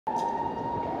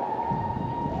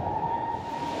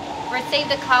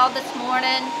received a call this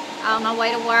morning on my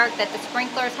way to work that the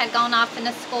sprinklers had gone off in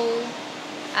the school.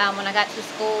 When I got to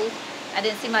school, I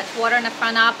didn't see much water in the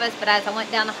front office, but as I went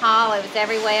down the hall, it was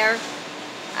everywhere.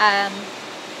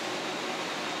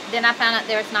 Then I found out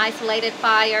there was an isolated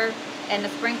fire, and the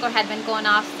sprinkler had been going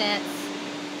off since,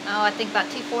 I think about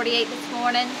 2:48 this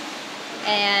morning.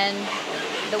 And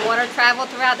the water traveled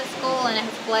throughout the school, and it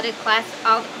has flooded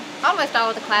almost all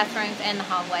of the classrooms and the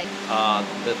hallway.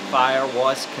 The fire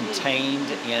was contained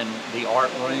in the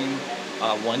art room,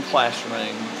 one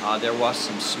classroom. There was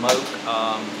some smoke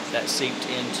that seeped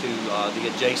into the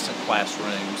adjacent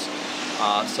classrooms,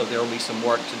 so there will be some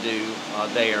work to do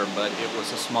there, but it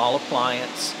was a small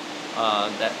appliance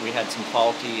that we had some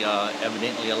faulty,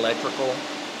 evidently electrical,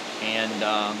 and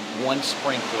one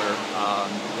sprinkler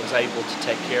was able to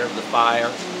take care of the fire,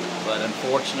 but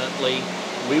unfortunately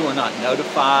we were not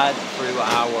notified through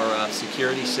our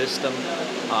security system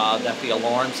that the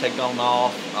alarms had gone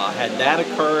off. Had that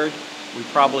occurred, we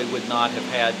probably would not have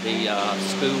had the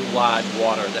school-wide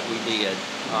water that we did.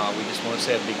 We just want to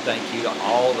say a big thank you to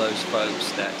all those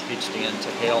folks that pitched in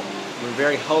to help. We're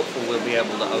very hopeful we'll be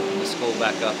able to open the school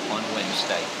back up on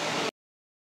Wednesday.